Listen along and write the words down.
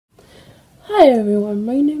Hi everyone,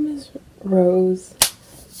 my name is Rose,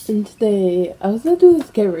 and today I was gonna do this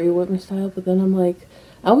get ready with me style, but then I'm like,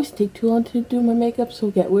 I always take too long to do my makeup,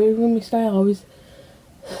 so get ready with me style I always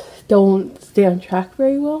don't stay on track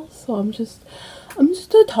very well, so I'm just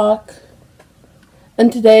gonna talk.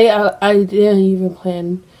 And today I didn't even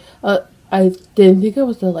plan, I didn't think I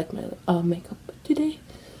was gonna like my makeup today.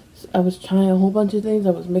 I was trying a whole bunch of things.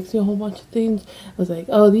 I was mixing a whole bunch of things. I was like,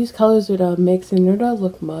 oh, these colors are gonna mix and they're gonna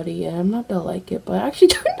look muddy, and I'm not gonna like it. But it actually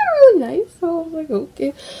turned out really nice. So I was like,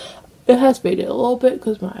 okay. It has faded a little bit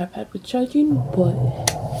because my iPad was charging, but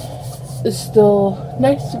it's still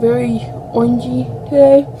nice, very orangey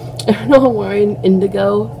today. I know I'm wearing an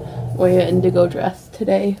indigo dress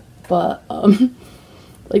today, but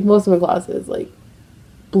like most of my closet is like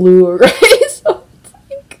blue or gray, so it's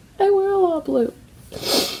like I wear a lot of blue.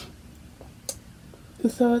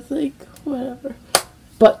 So it's like, whatever.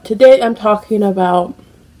 But today I'm talking about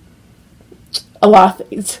a lot of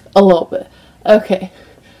things. A little bit. Okay.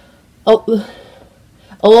 A little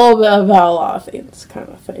bit about a lot of things, kind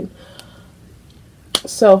of thing.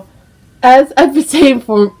 So, as I've been saying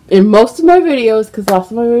in most of my videos, because lots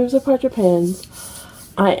of my videos are project pans,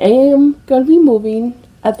 I am going to be moving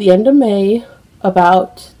at the end of May. I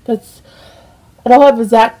don't have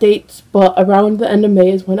exact dates, but around the end of May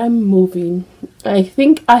is when I'm moving. I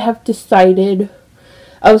think I have decided,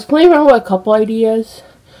 I was playing around with a couple ideas,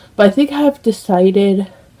 but I think I have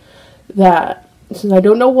decided that since I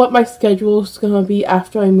don't know what my schedule is going to be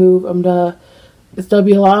after I move, it's going to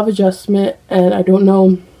be a lot of adjustment, and I don't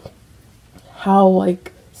know how,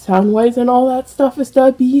 like, sound-wise and all that stuff is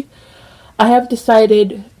going to be. I have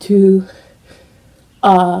decided to,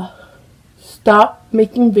 stop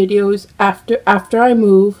making videos after I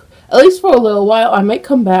move, at least for a little while. I might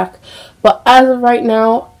come back, but as of right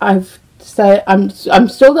now, I've decided I'm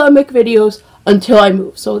still gonna make videos until I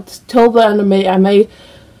move. So it's till the end of May. I may,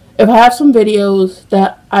 if I have some videos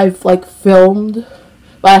that I've like filmed,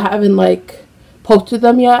 but I haven't like posted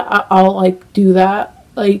them yet, I'll like do that,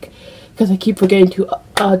 like, because I keep forgetting to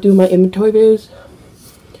do my inventory videos.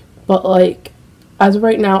 But like, as of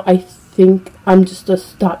right now, I think I'm just gonna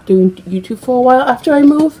stop doing YouTube for a while after I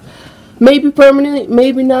move. Maybe permanently,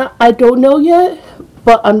 maybe not. I don't know yet.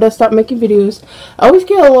 But I'm gonna stop making videos. I always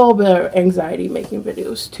get a little bit of anxiety making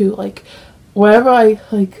videos too. Like, whenever I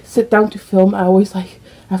like sit down to film, I always like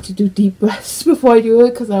have to do deep breaths before I do it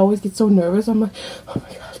because I always get so nervous. I'm like, oh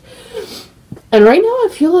my god. And right now I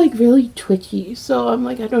feel like really twitchy. So I'm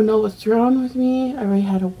like, I don't know what's wrong with me. I already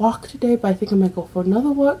had a walk today, but I think I might go for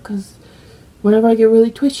another walk because whenever I get really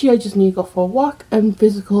twitchy, I just need to go for a walk, and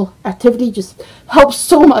physical activity just helps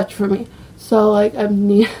so much for me. So, like, I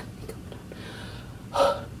need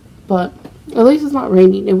but at least it's not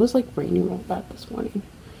raining. It was, like, raining real bad this morning.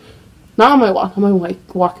 Not on my walk. On my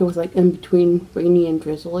walk, it was, like, in between rainy and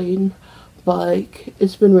drizzling. But, like,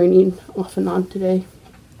 it's been raining off and on today.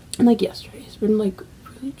 And, like, yesterday. It's been, like,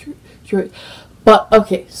 really dreary. But,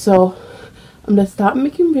 okay, so I'm gonna stop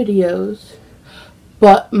making videos.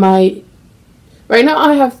 But right now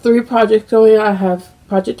I have 3 projects going. I have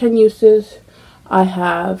Project 10 Uses, I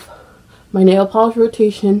have my nail polish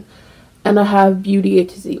rotation, and I have Beauty A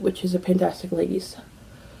to Z, which is a Fantastic Ladies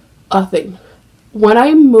thing. When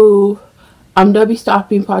I move, I'm going to be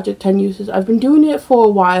stopping Project 10 Uses. I've been doing it for a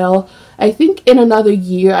while. I think in another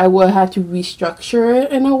year I will have to restructure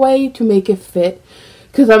it in a way to make it fit.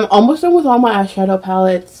 Because I'm almost done with all my eyeshadow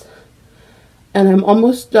palettes. And I'm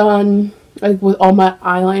almost done like with all my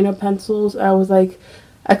eyeliner pencils. I was like,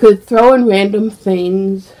 I could throw in random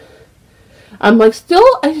things. I'm like,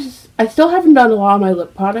 I still haven't done a lot of my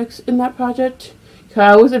lip products in that project, because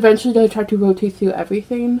I was eventually going to try to rotate through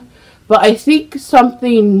everything. But I think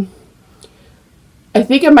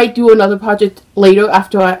I might do another project later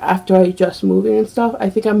after I just moving and stuff. I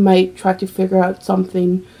think I might try to figure out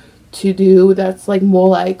something to do that's like more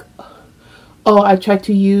like, oh, I try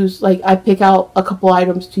to use, like, I pick out a couple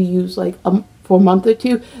items to use, like, for a month or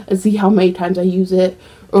two and see how many times I use it.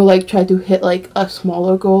 Or, like, try to hit, like, a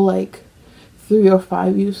smaller goal, like, 3 or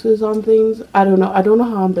 5 uses on things. I don't know. I don't know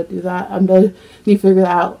how I'm going to do that. I'm going to need to figure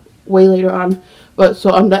that out way later on. But,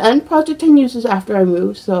 so, I'm going to end Project 10 Uses after I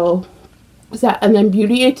move. So, what's that? And then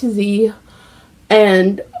Beauty A to Z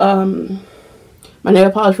and, my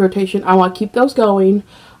nail polish rotation. I want to keep those going.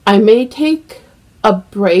 I may take a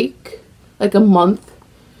break, like a month.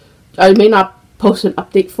 I may not post an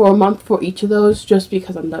update for a month for each of those, just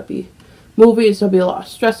because I'm going to be moving, so there'll be a lot of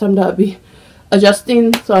stress. I'm going to be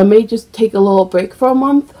adjusting, so I may just take a little break for a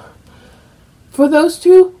month for those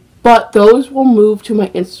 2. But those will move to my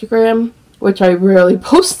Instagram, which I rarely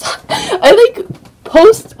post. I think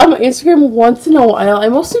post on my Instagram once in a while. I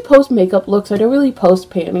mostly post makeup looks. I don't really post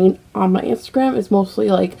panning on my Instagram. It's mostly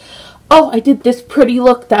like, oh, I did this pretty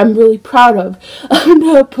look that I'm really proud of. I'm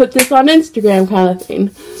gonna put this on Instagram kind of thing.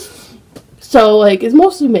 So, like, it's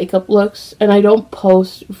mostly makeup looks, and I don't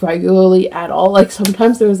post regularly at all. Like,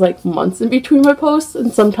 sometimes there's, like, months in between my posts,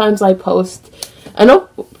 and sometimes I post, I know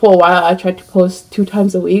for a while I tried to post 2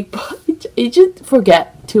 times a week, but I just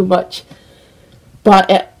forget too much.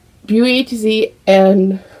 But Beauty A to Z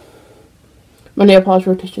and my nail polish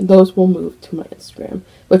rotation, those will move to my Instagram,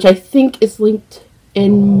 which I think is linked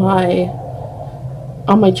in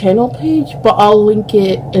on my channel page, but I'll link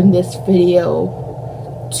it in this video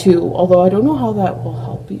too, although I don't know how that will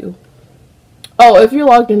help you. Oh, if you're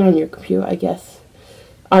logged in on your computer, I guess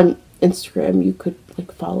on Instagram you could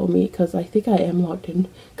like follow me, because I think I am logged in,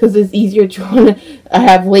 because it's easier to I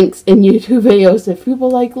have links in YouTube videos. If people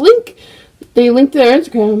like they link to their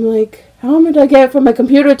Instagram, I'm like, how am I gonna get it from my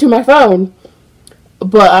computer to my phone?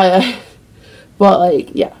 But like,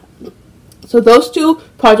 yeah. So those 2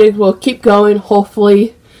 projects will keep going,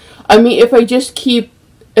 hopefully. I mean, if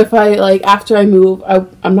I like, after I move,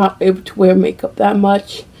 I'm not able to wear makeup that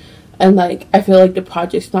much, and like, I feel like the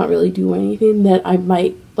project's not really doing anything, then I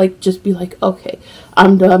might like just be like, okay,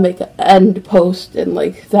 I'm gonna make an end post and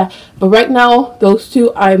like that. But right now, those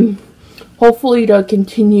 2, I'm hopefully to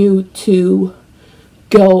continue to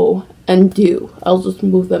go and do. I'll just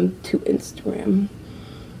move them to Instagram.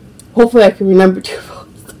 Hopefully I can remember to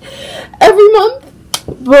post every month.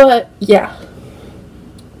 But yeah.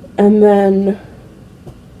 And then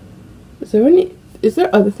is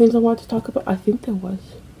there other things I want to talk about? I think there was.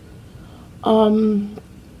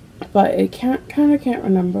 But I can't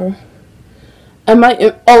remember. And my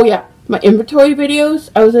inventory videos,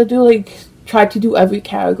 I was gonna do like, try to do every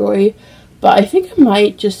category, but I think I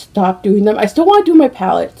might just stop doing them. I still want to do my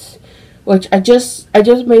palettes, which I just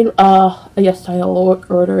made a yes style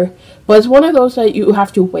order, but it's one of those that you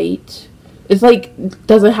have to wait. It's like,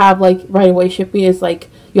 doesn't have like right away shipping. It's like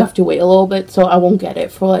you have to wait a little bit, so I won't get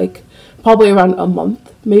it for like probably around a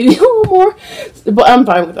month, maybe a little more, but I'm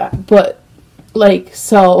fine with that. But like,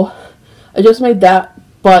 so I just made that,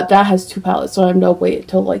 but that has 2 palettes, so I'm gonna wait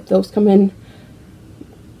until like those come in.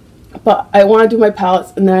 But I want to do my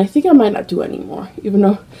palettes, and then I think I might not do any more, even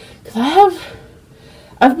though, because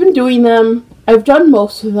I've been doing them. I've done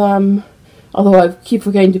most of them, although I keep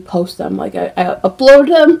forgetting to post them. Like, I upload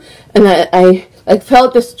them, and then I like fill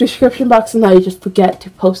out this description box, and then I just forget to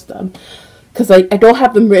post them, because I don't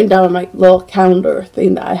have them written down on my little calendar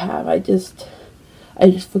thing that I have. I just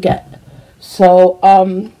forget. So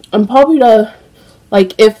I'm probably to,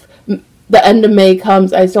 like, if the end of May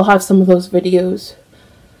comes, I still have some of those videos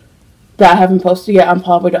that I haven't posted yet. I'm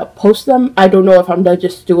probably gonna post them. I don't know if I'm gonna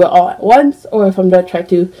just do it all at once, or if I'm gonna try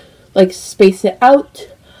to like space it out.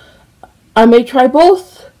 I may try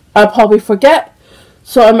both. I'll probably forget,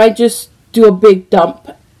 so I might just do a big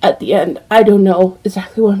dump at the end. I don't know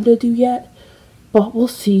exactly what I'm gonna do yet, but we'll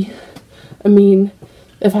see. I mean,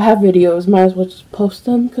 if I have videos, might as well just post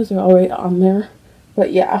them because they're already on there.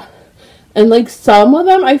 But yeah, and like some of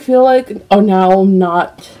them I feel like are now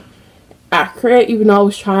not accurate, even though I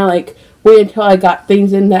was trying to like wait until I got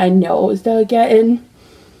things in that I know I was gonna get in,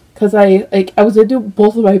 because I was gonna do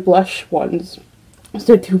both of my blush ones. I was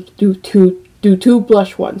gonna do two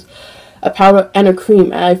blush ones, a powder and a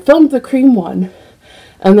cream, and I filmed the cream one,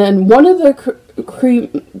 and then one of the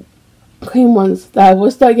cream ones that I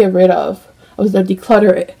was gonna get rid of, I was gonna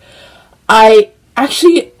declutter it. I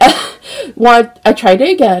actually I tried it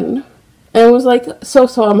again, and it was like so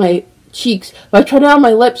on my cheeks, but I tried it on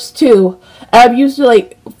my lips too. And I've used it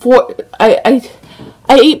like I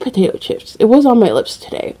ate potato chips. It was on my lips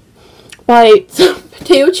today. I ate some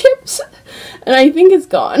potato chips, and I think it's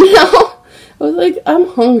gone now. I was like, I'm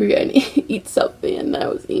hungry, I need to eat something, and I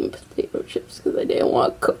was eating potato chips because I didn't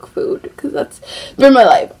want to cook food, because that's been my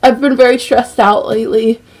life. I've been very stressed out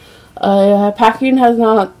lately. Packing has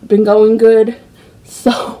not been going good,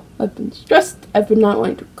 so I've been stressed. I've been not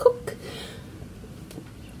wanting to cook.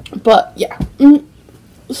 But yeah,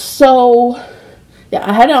 so yeah,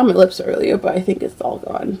 I had it on my lips earlier, but I think it's all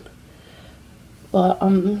gone. But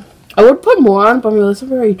I would put more on, but my lips are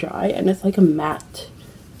very dry, and it's like a matte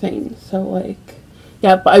thing. So like,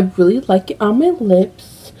 yeah, but I really like it on my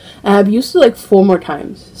lips, and I've used it like 4 more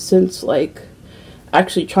times since like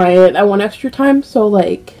actually trying it that one extra time. So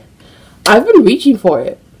like, I've been reaching for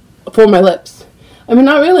it for my lips. I mean,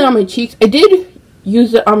 not really on my cheeks. I did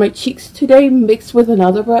use it on my cheeks today, mixed with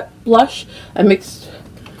another blush. I'm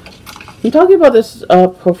talking about this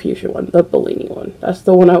profusion one, the Bellini one. That's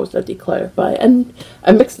the one I was gonna declutter by, and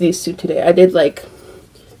I mixed these two today. I did like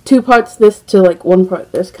 2 parts this to like 1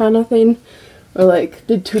 part this kind of thing, or like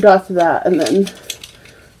did 2 dots of that and then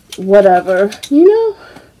whatever, you know,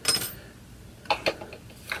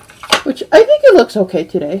 which I think it looks okay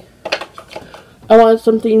today. I wanted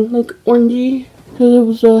something like orangey because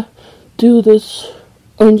it was do this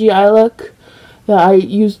orangey eye look that I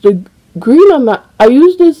used the green on that. I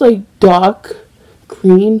used this like dark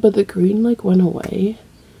green, but the green like went away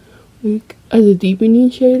like as a deepening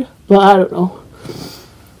shade, but I don't know.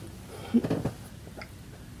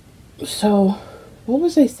 So what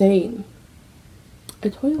was I saying? I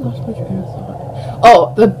totally lost my train of thought.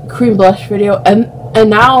 Oh, the cream blush video, and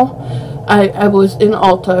now I was in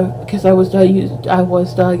Ulta because I was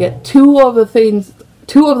to get 2 of the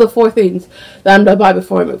 4 things that I'm gonna buy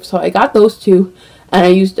before I move. So I got those 2, and I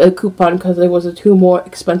used a coupon because there was 2 more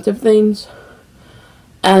expensive things,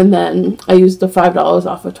 and then I used the $5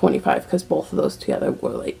 off of 25 because both of those together were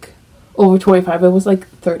like over 25. It was like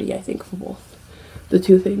 30, I think, for both the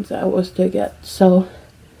 2 things that I was to get. So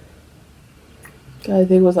I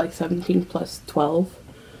think it was like 17 plus 12.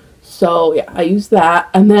 So yeah, I used that,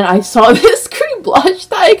 and then I saw this cream blush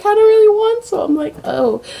that I kind of really want, so I'm like,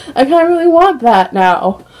 oh, I kind of really want that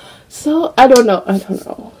now. So I don't know.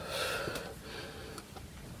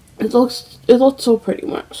 It looks so pretty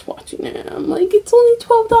when I was watching it. I'm like, it's only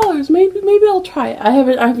 $12. Maybe I'll try it. I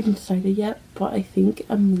haven't decided yet, but I think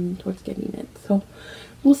I'm leaning towards getting it. So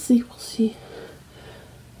we'll see.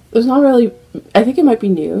 There's not really. I think it might be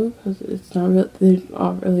new because it's not really. They're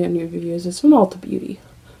not really new reviews. It's from Ulta Beauty,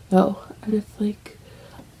 though, and it's like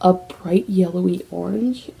a bright yellowy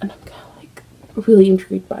orange, and I'm kind of like really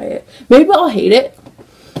intrigued by it. Maybe I'll hate it,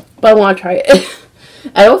 but I want to try it.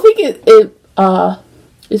 I don't think it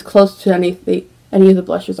is close to any of the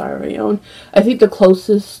blushes I already own. I think the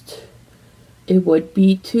closest it would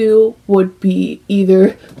be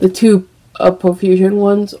either the 2 Profusion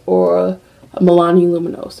ones or Milani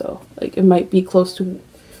Luminoso. Like, it might be close to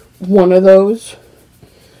one of those.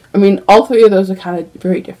 I mean, all 3 of those are kind of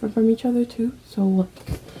very different from each other too. So,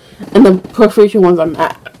 like, and the Profusion ones are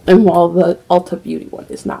matte, and while the Ulta Beauty one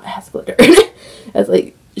is not, it has glitter in it. It has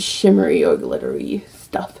like shimmery or glittery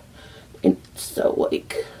stuff. And so,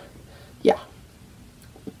 like, yeah.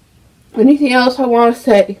 Anything else I want to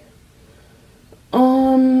say?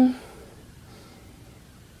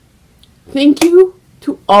 Thank you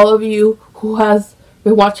to all of you who has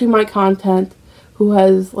been watching my content, who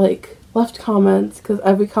has, like, left comments, because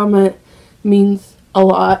every comment means a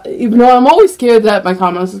lot. Even though I'm always scared that my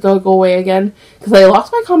comments is going to go away again, because I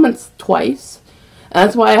lost my comments twice. And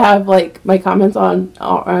that's why I have, like, my comments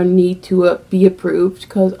on need to be approved,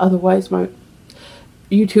 because otherwise my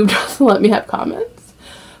YouTube doesn't let me have comments.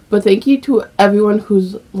 But thank you to everyone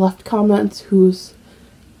who's left comments, who's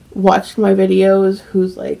watched my videos,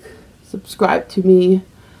 who's, like, subscribed to me.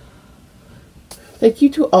 Thank you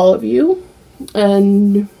to all of you,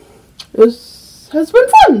 and has been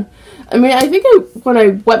fun. I mean, I think when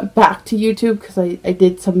I went back to YouTube, because I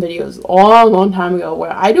did some videos a long time ago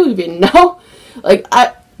where I don't even know, like,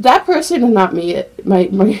 that person is not me.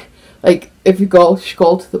 My like, if you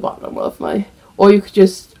scroll to the bottom of my, or you could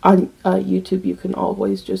just on YouTube, you can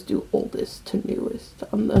always just do oldest to newest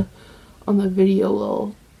on the video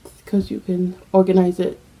little, because you can organize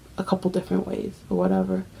it a couple different ways or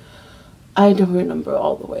whatever. I don't remember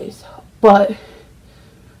all the ways, but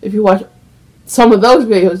if you watch some of those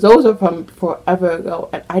videos, those are from forever ago,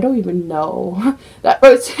 and I don't even know that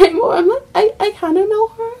person anymore. I'm like, I kind of know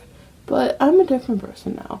her, but I'm a different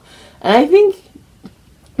person now, and I think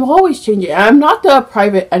you'll always change it. I'm not to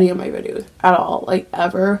private any of my videos at all, like,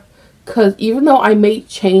 ever, because even though I may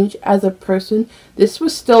change as a person, this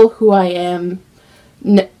was still who I am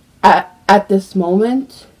at this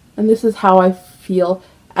moment, and this is how I feel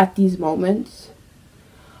at these moments.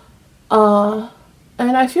 And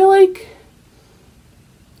I feel like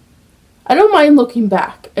I don't mind looking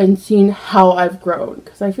back and seeing how I've grown,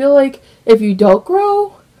 because I feel like if you don't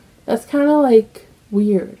grow, that's kind of like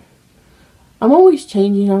weird. I'm always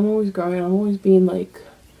changing, I'm always growing, I'm always being, like,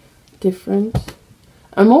 different.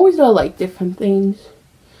 I'm always like different things.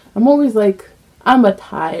 I'm always like, I'm a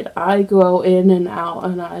tide. I go in and out,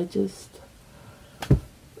 and I just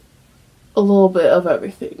a little bit of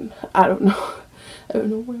everything. I don't know. I don't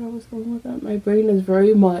know where I was going with that. My brain is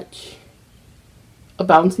very much a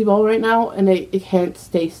bouncy ball right now, and it can't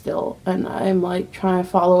stay still. And I'm like trying to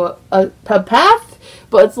follow a path,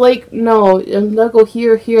 but it's like, no, I'm gonna go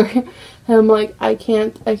here. And I'm like, I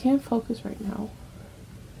can't focus right now.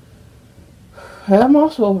 I'm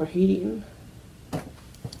also overheating.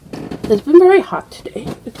 It's been very hot today.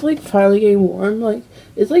 It's like finally getting warm. Like,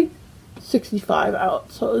 it's like 65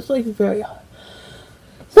 out, so it's like very hot.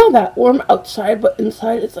 it's not that warm outside, but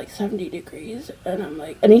inside it's like 70 degrees, and I'm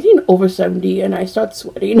like, anything over 70 and I start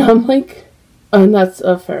sweating, I'm like, and that's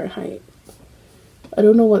Fahrenheit. I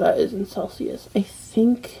don't know what that is in Celsius. I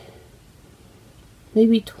think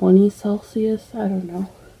maybe 20 Celsius. I don't know.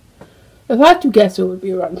 If I had to guess, it would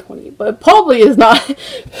be around 20, but it probably is not.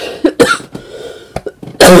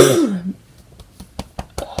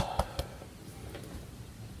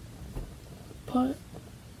 But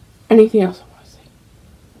anything else I want to say?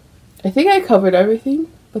 I think I covered everything,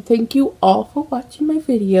 but thank you all for watching my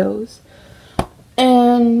videos.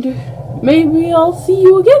 And maybe I'll see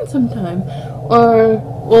you again sometime. Or,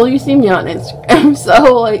 well, you see me on Instagram,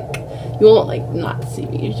 so, like, you won't, like, not see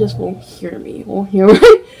me. You just won't hear me. You won't hear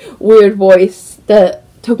my weird voice that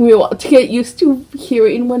took me a while to get used to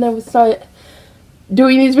hearing when I started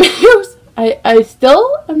doing these videos. I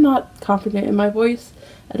still am not confident in my voice.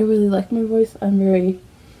 I don't really like my voice. I'm very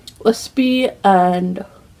lispy, and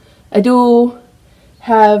I do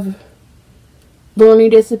have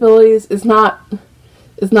learning disabilities. It's not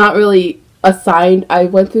really assigned. I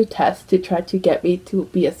went through tests to try to get me to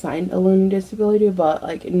be assigned a learning disability, but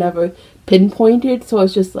like it never pinpointed, so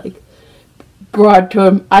it's just like broad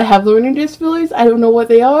term. I have learning disabilities. I don't know what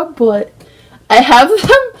they are, but I have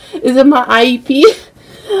them. Is in my IEP.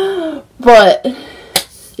 But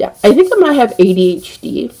yeah, I think I might have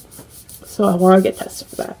ADHD, so I want to get tested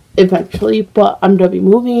for that eventually. But I'm gonna be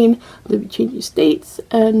moving, I'm gonna be changing states,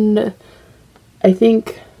 and I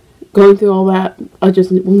think going through all that, I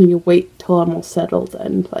just will need to wait till I'm all settled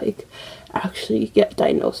and like actually get a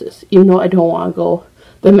diagnosis. Even though I don't want to go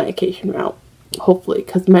the medication route, hopefully,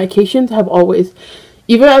 because medications have always,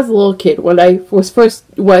 even as a little kid, when I was first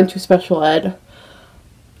went to special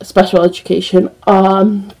education,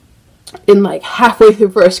 in like halfway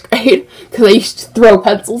through first grade, because I used to throw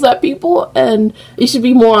pencils at people, and it used to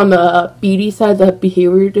be more on the BD side, the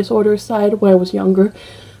behavior disorder side, when I was younger.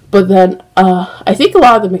 But then I think a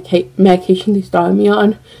lot of the medication they started me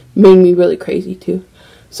on made me really crazy too.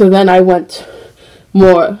 So then I went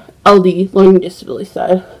more LD, learning disability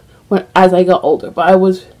side, as I got older. But I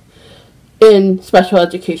was in special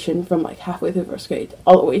education from like halfway through first grade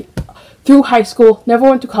all the way through high school. Never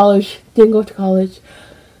went to college, didn't go to college.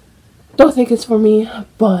 Don't think it's for me,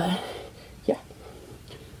 but yeah.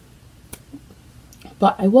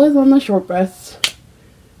 But I was on the short breaths.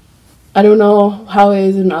 I don't know how it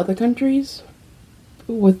is in other countries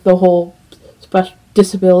with the whole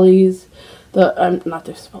disabilities, not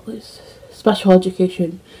disabilities, special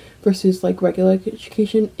education versus like regular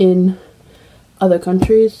education in other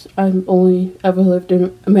countries. I've only ever lived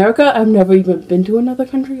in America. I've never even been to another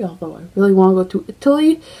country, although I really want to go to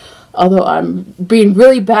Italy. Although I'm being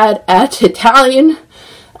really bad at Italian,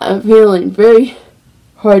 I'm feeling very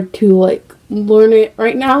hard to like learn it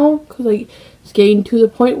right now, because like it's getting to the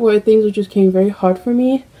point where things are just getting very hard for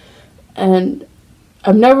me, and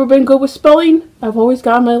I've never been good with spelling. I've always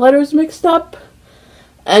got my letters mixed up,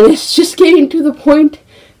 and it's just getting to the point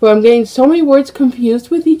where I'm getting so many words confused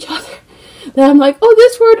with each other that I'm like, oh,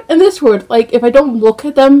 this word and this word, like if I don't look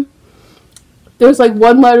at them, there's like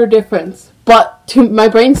one letter difference. But my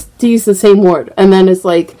brain sees the same word, and then it's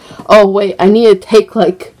like, oh wait, I need to take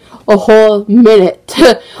like a whole minute,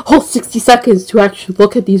 a whole 60 seconds to actually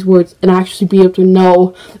look at these words and actually be able to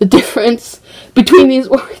know the difference between these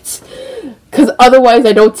words, because otherwise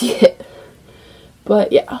I don't see it.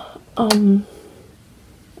 But yeah, I don't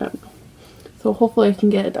know. So hopefully I can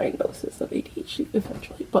get a diagnosis of ADHD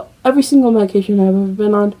eventually. But every single medication I've ever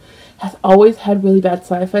been on has always had really bad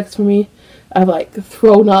side effects for me. I've like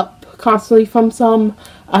thrown up constantly from some.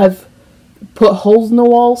 I've put holes in the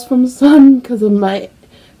walls from some because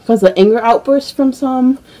of anger outbursts from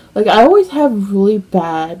some. Like I always have really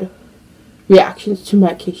bad reactions to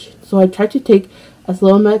medication, so I try to take as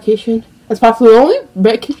little medication as possible. The only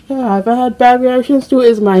medication I haven't had bad reactions to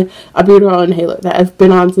is my albuterol inhaler that I've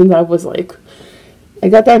been on since I was like, I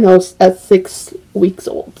got diagnosed at 6 weeks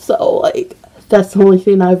old, so like that's the only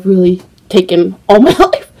thing I've really taken all my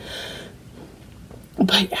life.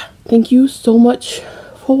 But yeah, thank you so much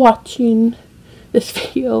for watching this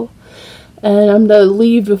video, and I'm gonna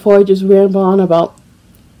leave before I just ramble on about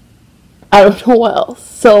I don't know what else.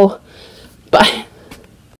 So bye.